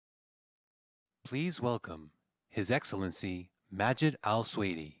Please welcome His Excellency Majid Al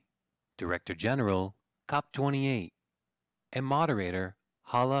Suwaidi, Director General, COP28, and Moderator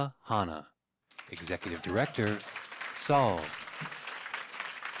Hala Hanna, Executive Director, Solve.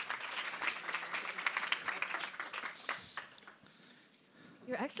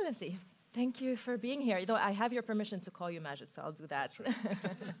 Your Excellency, thank you for being here. Though I have your permission to call you Majid, so I'll do that.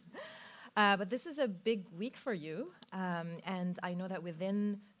 But this is a big week for you, and I know that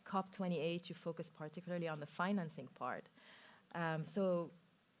within COP28 you focus particularly on the financing part.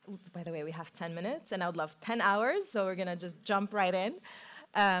 By the way, we have 10 minutes, and I would love 10 hours, so we're going to just jump right in.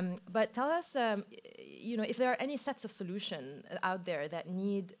 But tell us, if there are any sets of solutions out there that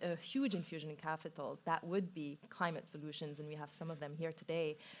need a huge infusion in capital, that would be climate solutions, and we have some of them here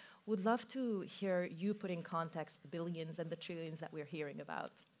today. Would love to hear you put in context the billions and the trillions that we're hearing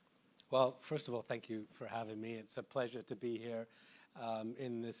about. Well, first of all, thank you for having me. It's a pleasure to be here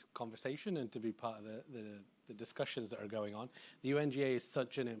in this conversation and to be part of the discussions that are going on. The UNGA is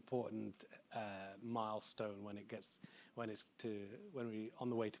such an important milestone when we're on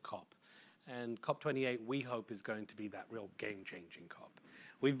the way to COP. And COP28, we hope, is going to be that real game-changing COP.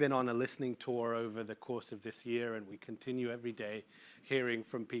 We've been on a listening tour over the course of this year, and we continue every day hearing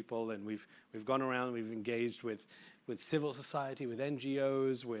from people. And we've gone around, we've engaged with civil society, with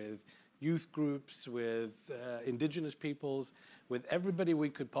NGOs, with youth groups, with indigenous peoples, with everybody we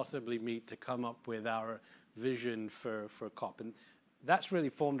could possibly meet to come up with our vision for COP. And that's really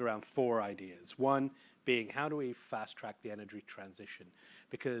formed around 4 ideas. One being, how do we fast track the energy transition?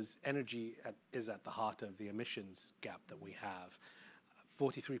 Because energy is at the heart of the emissions gap that we have.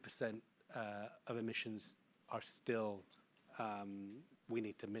 43% of emissions are still, we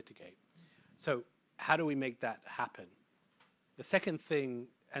need to mitigate. So how do we make that happen? The second thing,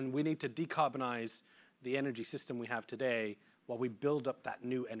 and we need to decarbonize the energy system we have today while we build up that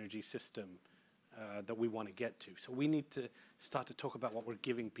new energy system that we want to get to. So we need to start to talk about what we're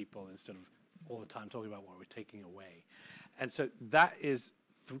giving people instead of all the time talking about what we're taking away. And so that is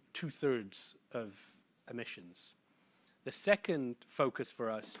 2/3 of emissions. The second focus for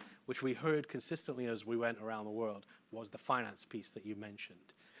us, which we heard consistently as we went around the world, was the finance piece that you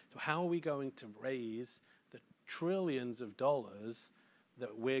mentioned. So how are we going to raise the trillions of dollars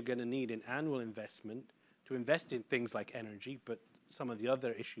that we're going to need in annual investment to invest in things like energy, but some of the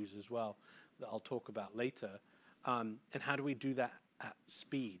other issues as well that I'll talk about later. And how do we do that at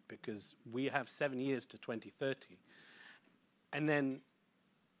speed? Because we have 7 years to 2030. And then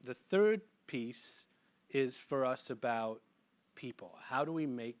the third piece is for us about people. How do we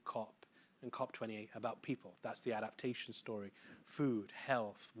make COP and COP28 about people? That's the adaptation story. Food,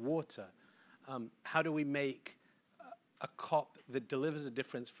 health, water. How do we make a COP that delivers a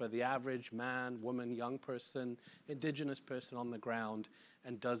difference for the average man, woman, young person, indigenous person on the ground,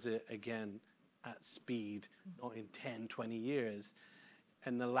 and does it again at speed, not in 10, 20 years?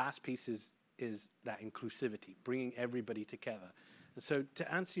 And the last piece is that inclusivity, bringing everybody together. And so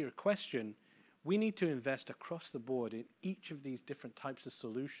to answer your question, we need to invest across the board in each of these different types of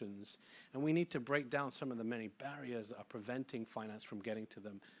solutions, and we need to break down some of the many barriers that are preventing finance from getting to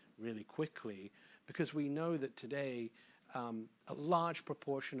them really quickly, because we know that today a large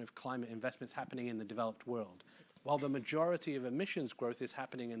proportion of climate investment is happening in the developed world, while the majority of emissions growth is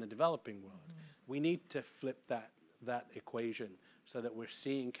happening in the developing world. We need to flip that equation so that we're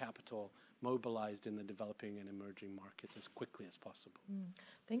seeing capital mobilized in the developing and emerging markets as quickly as possible.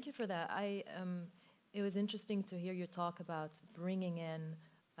 Thank you for that. It was interesting to hear you talk about bringing in,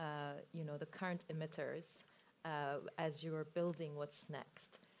 the current emitters as you are building what's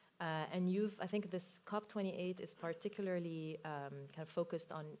next. And I think this COP28 is particularly kind of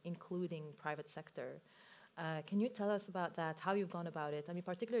focused on including private sector. Can you tell us about that, how you've gone about it? I mean,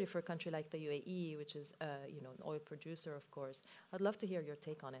 particularly for a country like the UAE, which is, an oil producer, of course. I'd love to hear your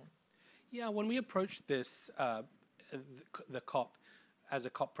take on it. Yeah, when we approached this, the COP, as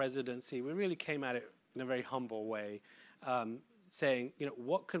a COP presidency, we really came at it in a very humble way, saying,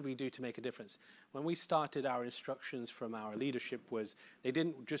 what could we do to make a difference? When we started, our instructions from our leadership was they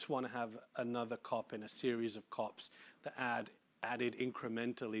didn't just want to have another COP in a series of COPs that added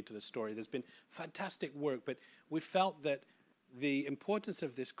incrementally to the story. There's been fantastic work, but we felt that the importance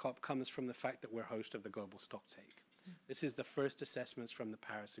of this COP comes from the fact that we're host of the global stocktake. This is the first assessments from the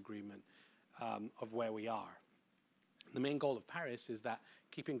Paris Agreement of where we are. The main goal of Paris is that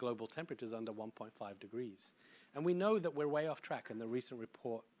keeping global temperatures under 1.5 degrees. And we know that we're way off track, and the recent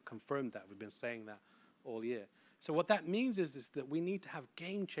report confirmed that. We've been saying that all year. So what that means is that we need to have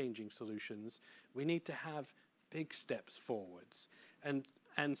game-changing solutions. We need to have big steps forwards. And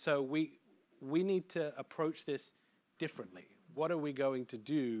so we need to approach this differently. What are we going to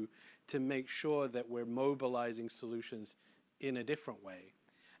do to make sure that we're mobilizing solutions in a different way?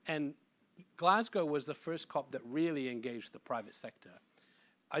 And Glasgow was the first COP that really engaged the private sector.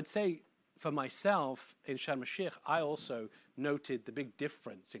 I'd say for myself in Sharm el-Sheikh, I also noted the big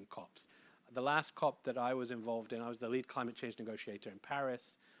difference in COPs. The last COP that I was involved in, I was the lead climate change negotiator in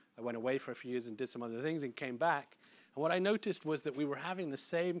Paris. I went away for a few years and did some other things and came back. And what I noticed was that we were having the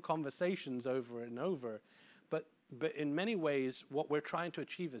same conversations over and over, but in many ways, what we're trying to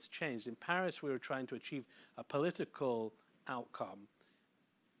achieve has changed. In Paris, we were trying to achieve a political outcome.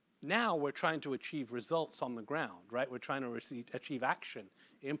 Now we're trying to achieve results on the ground, right? We're trying to achieve action,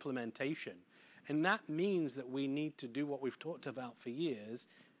 implementation. And that means that we need to do what we've talked about for years,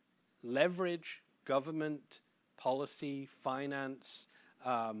 leverage government policy, finance,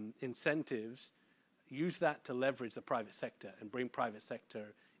 incentives, use that to leverage the private sector and bring private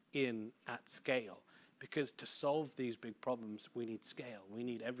sector in at scale. Because to solve these big problems, we need scale. We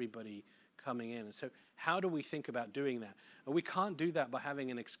need everybody coming in. And so how do we think about doing that? And we can't do that by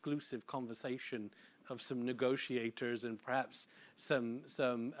having an exclusive conversation of some negotiators and perhaps some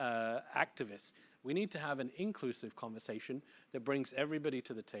activists. We need to have an inclusive conversation that brings everybody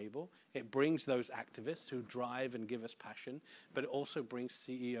to the table. It brings those activists who drive and give us passion, but it also brings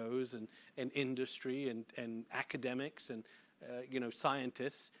CEOs and industry and academics and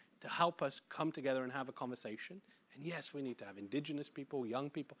scientists to help us come together and have a conversation. And yes, we need to have indigenous people, young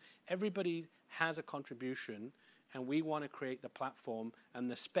people. Everybody has a contribution, and we want to create the platform and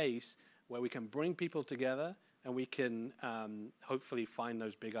the space where we can bring people together and we can hopefully find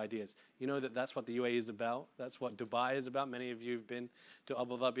those big ideas. You know that's what the UAE is about. That's what Dubai is about. Many of you have been to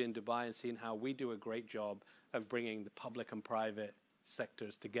Abu Dhabi and Dubai and seen how we do a great job of bringing the public and private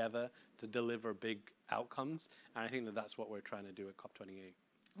sectors together to deliver big outcomes. And I think that's what we're trying to do at COP28.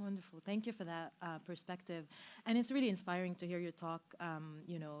 Wonderful. Thank you for that perspective. And it's really inspiring to hear you talk,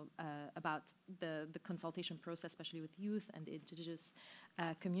 about the consultation process, especially with youth and the indigenous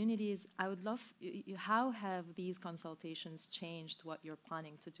communities. I would love, how have these consultations changed what you're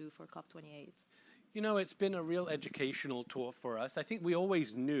planning to do for COP28? You know, it's been a real educational tour for us. I think we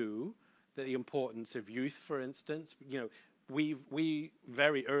always knew the importance of youth, for instance. We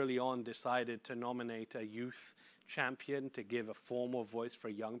very early on decided to nominate a youth champion to give a formal voice for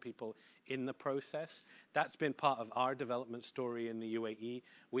young people in the process. That's been part of our development story in the UAE.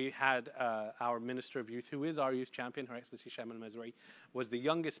 We had our Minister of Youth, who is our youth champion, Her Excellency Shaman Mazrui, was the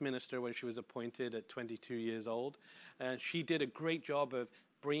youngest minister when she was appointed at 22 years old. And she did a great job of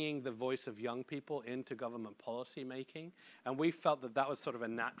bringing the voice of young people into government policy making. And we felt that that was sort of a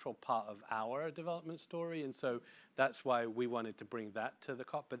natural part of our development story. And so that's why we wanted to bring that to the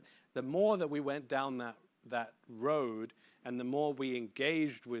COP. But the more that we went down that road, and the more we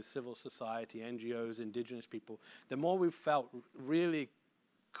engaged with civil society, NGOs, indigenous people, the more we felt really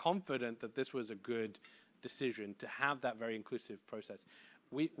confident that this was a good decision to have that very inclusive process.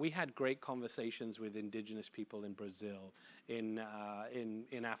 We had great conversations with indigenous people in Brazil, in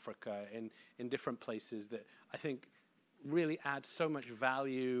Africa, in different places that I think really add so much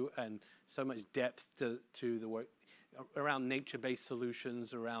value and so much depth to the work around nature-based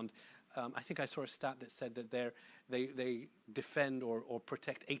solutions, around I think I saw a stat that said that they defend or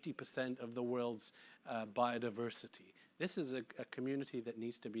protect 80% of the world's biodiversity. This is a community that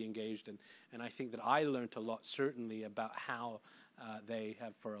needs to be engaged, and I think that I learned a lot, certainly, about how they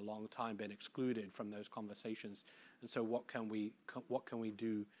have for a long time been excluded from those conversations. And so what can we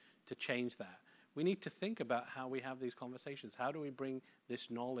do to change that? We need to think about how we have these conversations. How do we bring this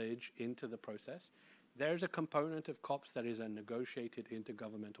knowledge into the process? There's a component of COPs that is a negotiated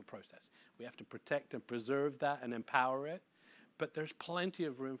intergovernmental process. We have to protect and preserve that and empower it. But there's plenty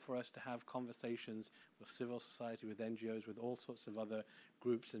of room for us to have conversations with civil society, with NGOs, with all sorts of other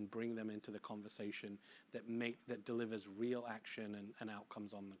groups, and bring them into the conversation that delivers real action and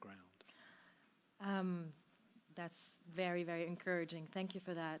outcomes on the ground. That's very, very encouraging. Thank you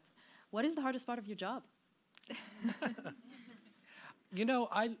for that. What is the hardest part of your job? You know,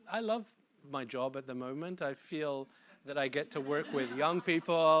 I love my job at the moment. I feel that I get to work with young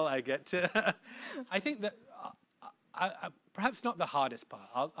people. I get to, I think that perhaps not the hardest part.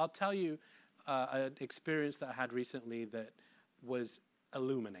 I'll tell you an experience that I had recently that was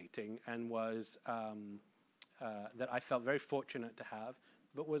illuminating and was that I felt very fortunate to have,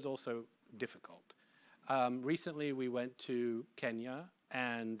 but was also difficult. Recently, we went to Kenya,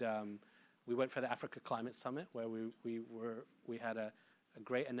 and we went for the Africa Climate Summit, where we had a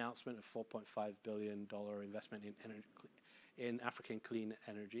great announcement of $4.5 billion investment in African clean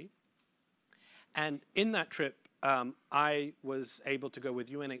energy. And in that trip, I was able to go with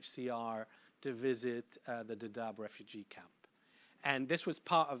UNHCR to visit the Dadaab refugee camp. And this was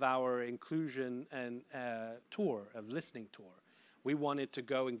part of our inclusion and tour, of listening tour. We wanted to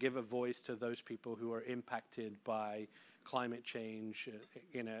go and give a voice to those people who are impacted by climate change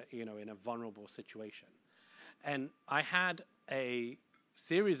in a vulnerable situation. And I had a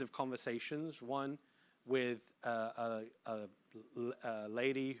series of conversations, one with a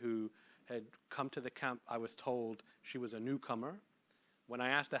lady who had come to the camp. I was told she was a newcomer. When I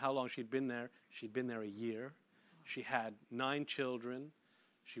asked her how long she'd been there a year. She had 9 children.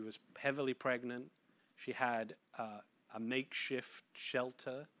 She was heavily pregnant. She had a makeshift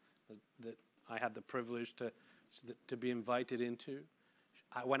shelter that I had the privilege to be invited into.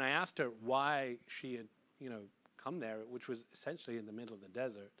 When I asked her why she had, come there, which was essentially in the middle of the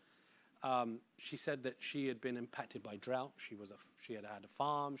desert, she said that she had been impacted by drought. She had had a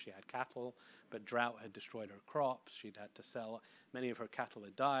farm, she had cattle, but drought had destroyed her crops. She'd had to sell, many of her cattle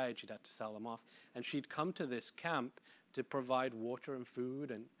had died, she'd had to sell them off. And she'd come to this camp to provide water and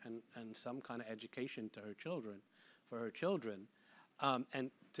food and some kind of education to her children,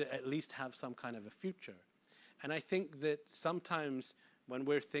 and to at least have some kind of a future. And I think that sometimes when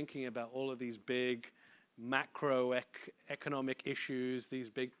we're thinking about all of these big macroeconomic issues, these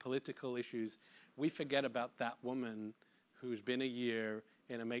big political issues, we forget about that woman who's been a year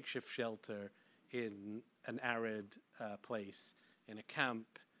in a makeshift shelter in an arid place, in a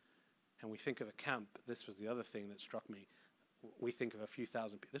camp. And we think of a camp, this was the other thing that struck me, we think of a few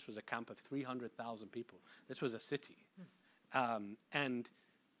thousand people. This was a camp of 300,000 people. This was a city. And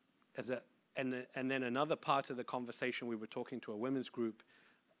then another part of the conversation, we were talking to a women's group.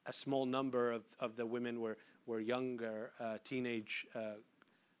 A small number of the women were younger teenage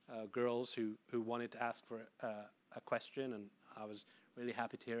girls who wanted to ask for a question, and I was really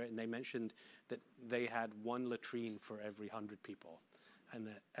happy to hear it. And they mentioned that they had 1 latrine for every 100 people,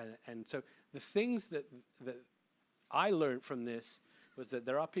 and so the things that I learned from this was that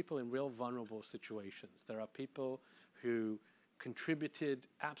there are people in real vulnerable situations. There are people who contributed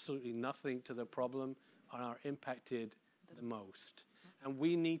absolutely nothing to the problem and are impacted the most. And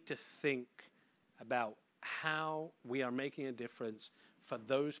we need to think about how we are making a difference for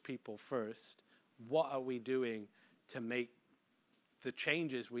those people first. What are we doing to make the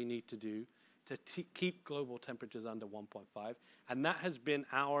changes we need to do to keep global temperatures under 1.5? And that has been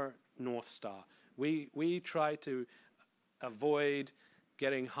our North Star. We try to avoid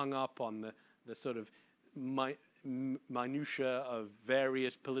getting hung up on the sort of minutiae of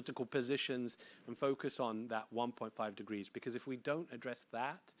various political positions and focus on that 1.5 degrees. Because if we don't address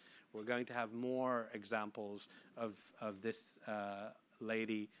that, we're going to have more examples of this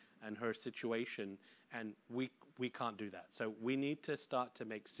lady and her situation, and we can't do that. So we need to start to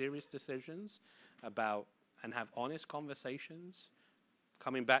make serious decisions about and have honest conversations,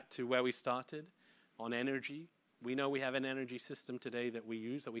 coming back to where we started, on energy. We know we have an energy system today that we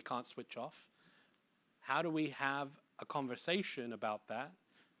use that we can't switch off. How do we have a conversation about that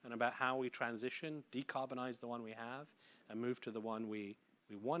and about how we transition, decarbonize the one we have, and move to the one we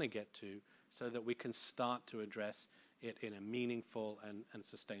want to get to so that we can start to address it in a meaningful and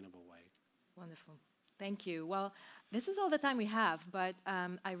sustainable way? Wonderful. Thank you. Well, this is all the time we have, but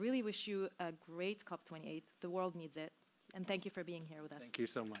I really wish you a great COP28. The world needs it. And thank you for being here with us. Thank you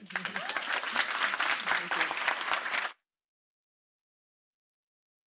so much. Thank you.